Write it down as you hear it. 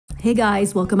Hey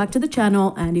guys, welcome back to the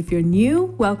channel, and if you're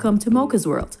new, welcome to Mocha's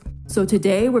World. So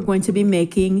today we're going to be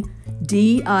making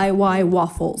DIY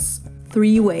waffles,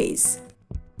 3 ways.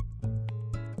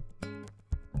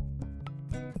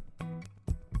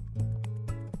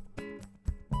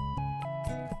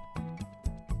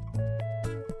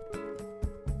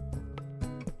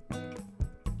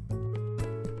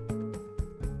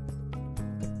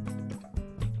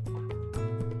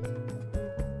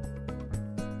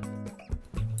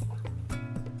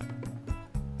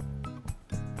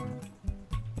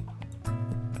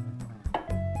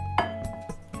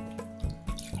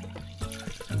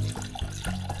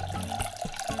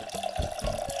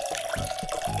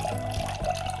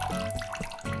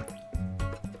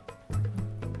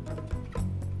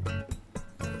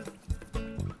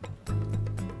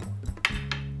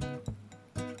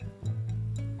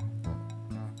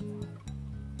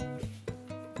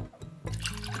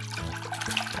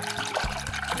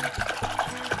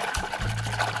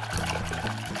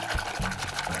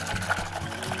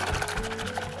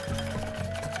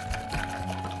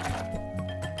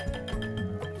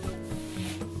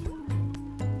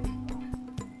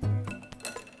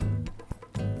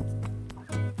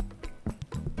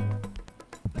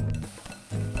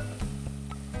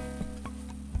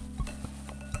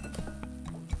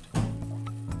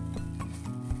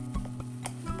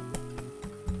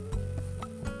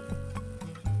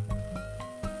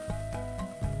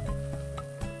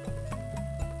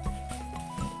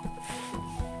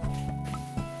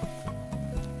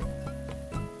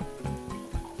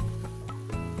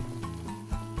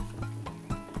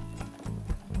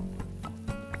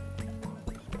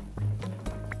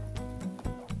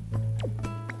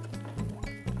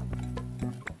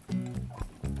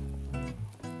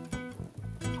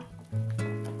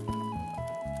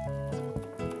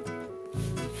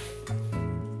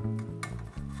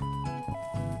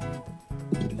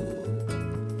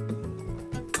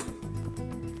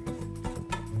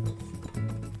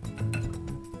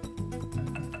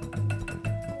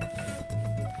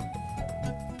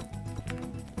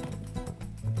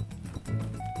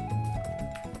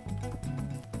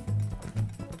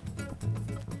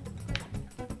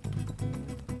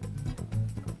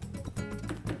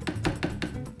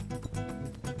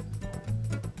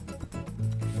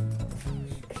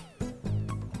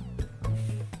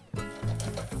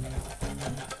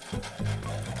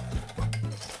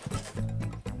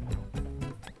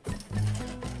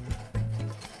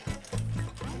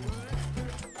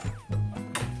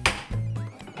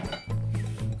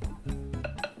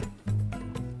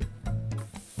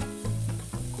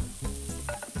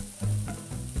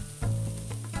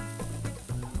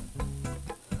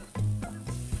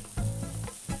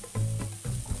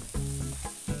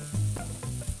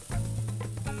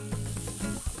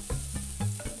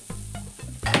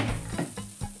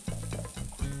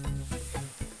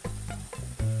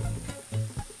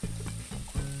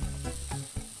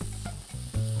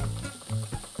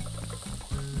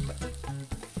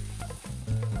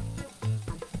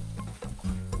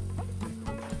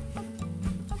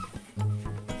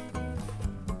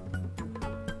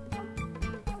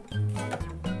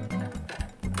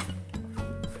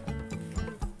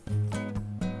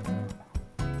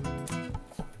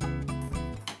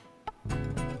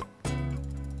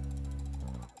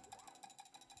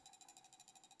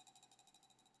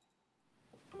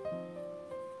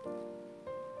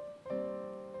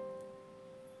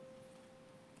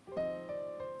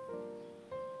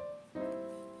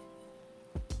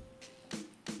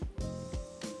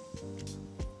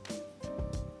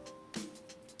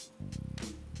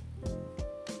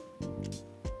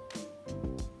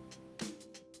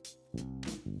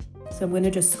 So I'm going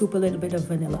to just scoop a little bit of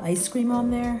vanilla ice cream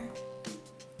on there.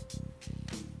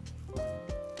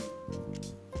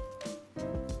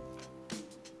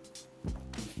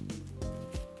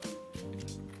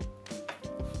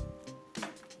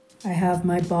 I have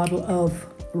my bottle of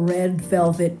red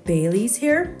velvet Baileys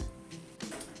here.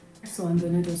 So I'm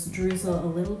going to just drizzle a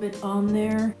little bit on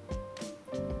there.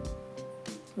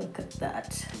 Look at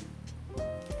that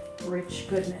rich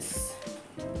goodness.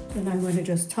 And I'm going to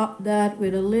just top that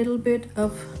with a little bit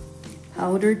of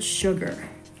powdered sugar.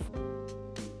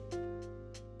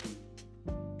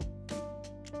 All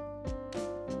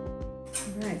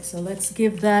right, so let's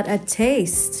give that a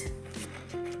taste.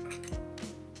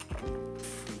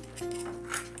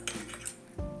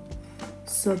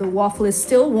 So the waffle is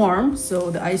still warm,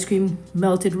 so the ice cream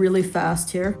melted really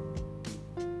fast here.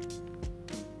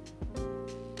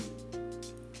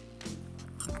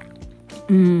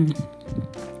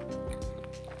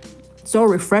 So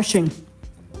refreshing.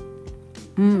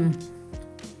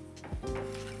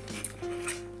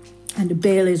 And the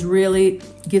Baileys really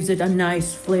gives it a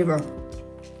nice flavor.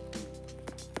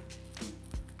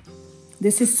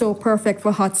 This is so perfect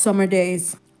for hot summer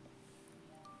days.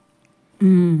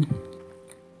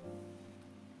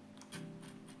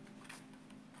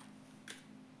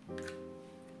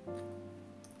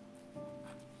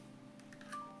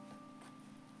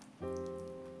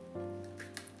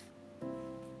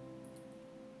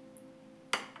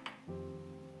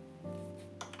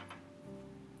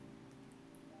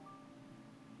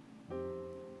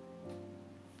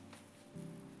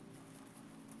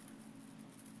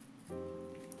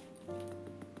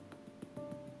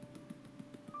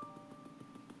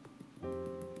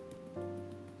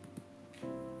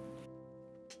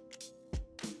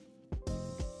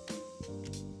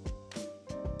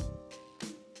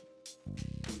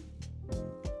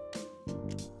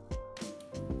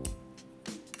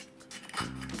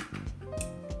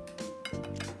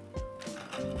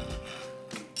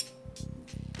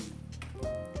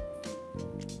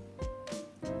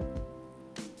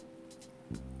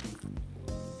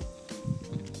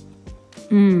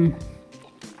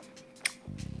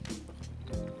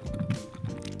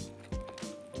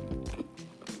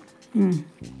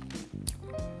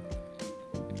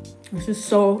 This is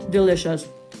so delicious.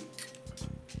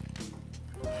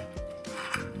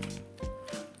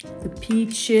 The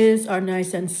peaches are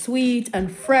nice and sweet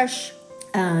and fresh,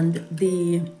 and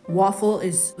the waffle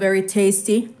is very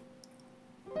tasty.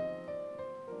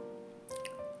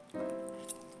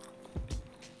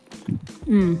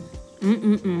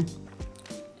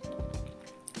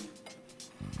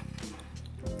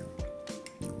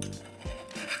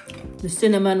 The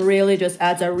cinnamon really just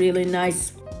adds a really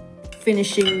nice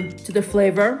finishing to the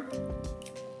flavor.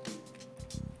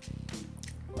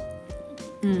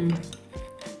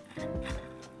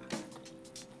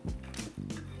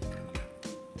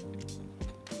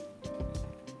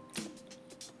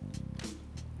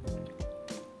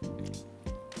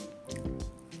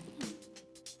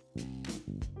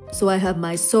 So I have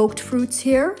my soaked fruits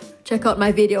here. Check out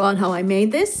my video on how I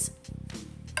made this.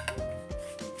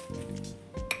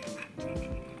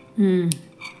 It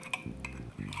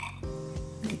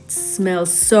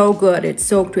smells so good. It's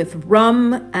soaked with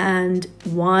rum and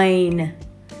wine.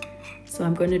 So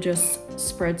I'm going to just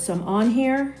spread some on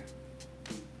here.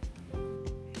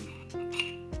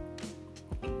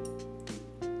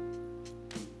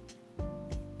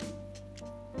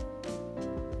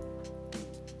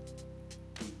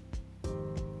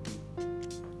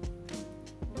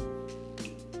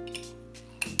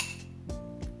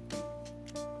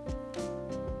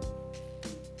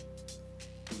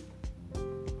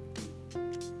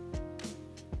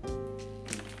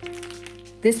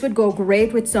 This would go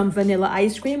great with some vanilla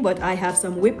ice cream, but I have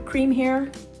some whipped cream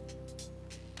here.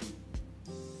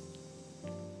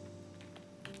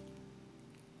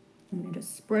 Let me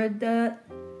just spread that.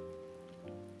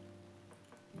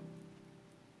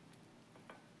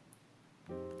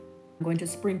 I'm going to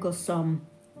sprinkle some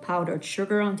powdered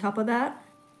sugar on top of that.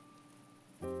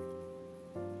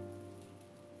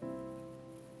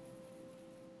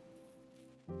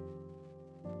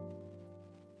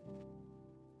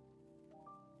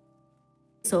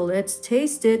 So let's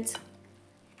taste it.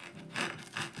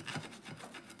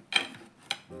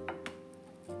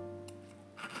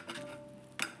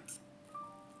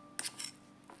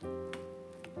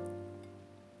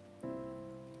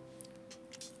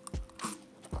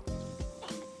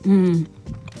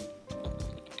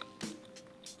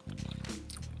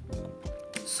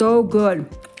 So good.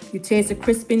 You taste the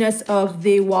crispiness of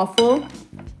the waffle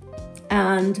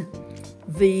and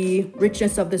the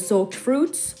richness of the soaked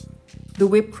fruits. The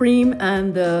whipped cream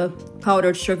and the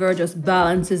powdered sugar just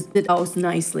balances it out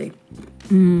nicely.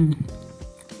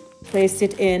 Place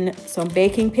it in some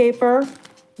baking paper,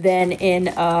 then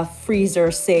in a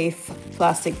freezer-safe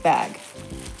plastic bag.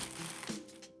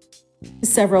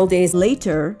 Several days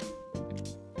later,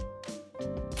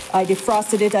 I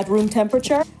defrosted it at room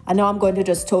temperature, and now I'm going to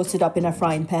just toast it up in a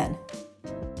frying pan.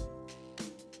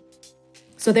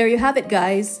 So there you have it,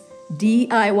 guys.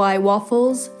 DIY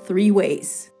waffles 3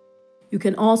 ways. You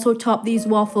can also top these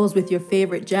waffles with your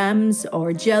favorite jams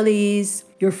or jellies,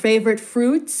 your favorite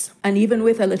fruits, and even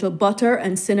with a little butter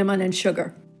and cinnamon and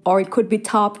sugar. Or it could be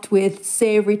topped with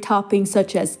savory toppings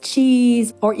such as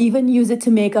cheese, or even use it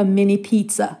to make a mini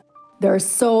pizza. There are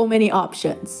so many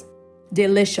options.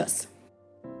 Delicious.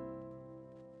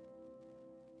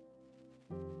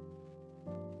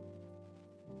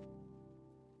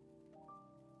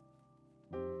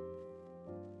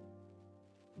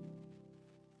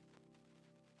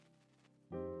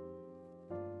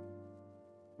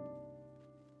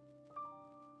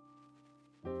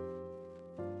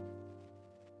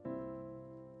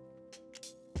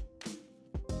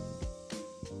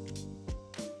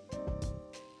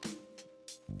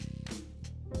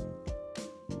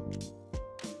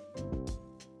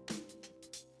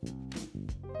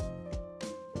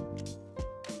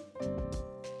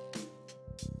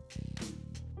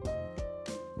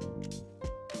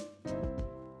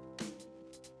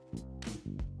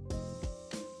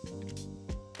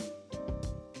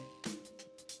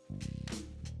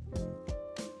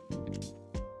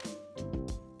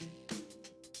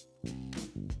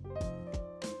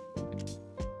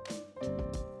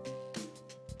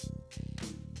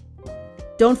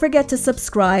 Don't forget to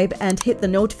subscribe and hit the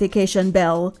notification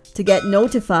bell to get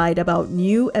notified about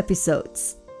new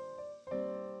episodes.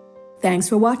 Thanks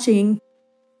for watching.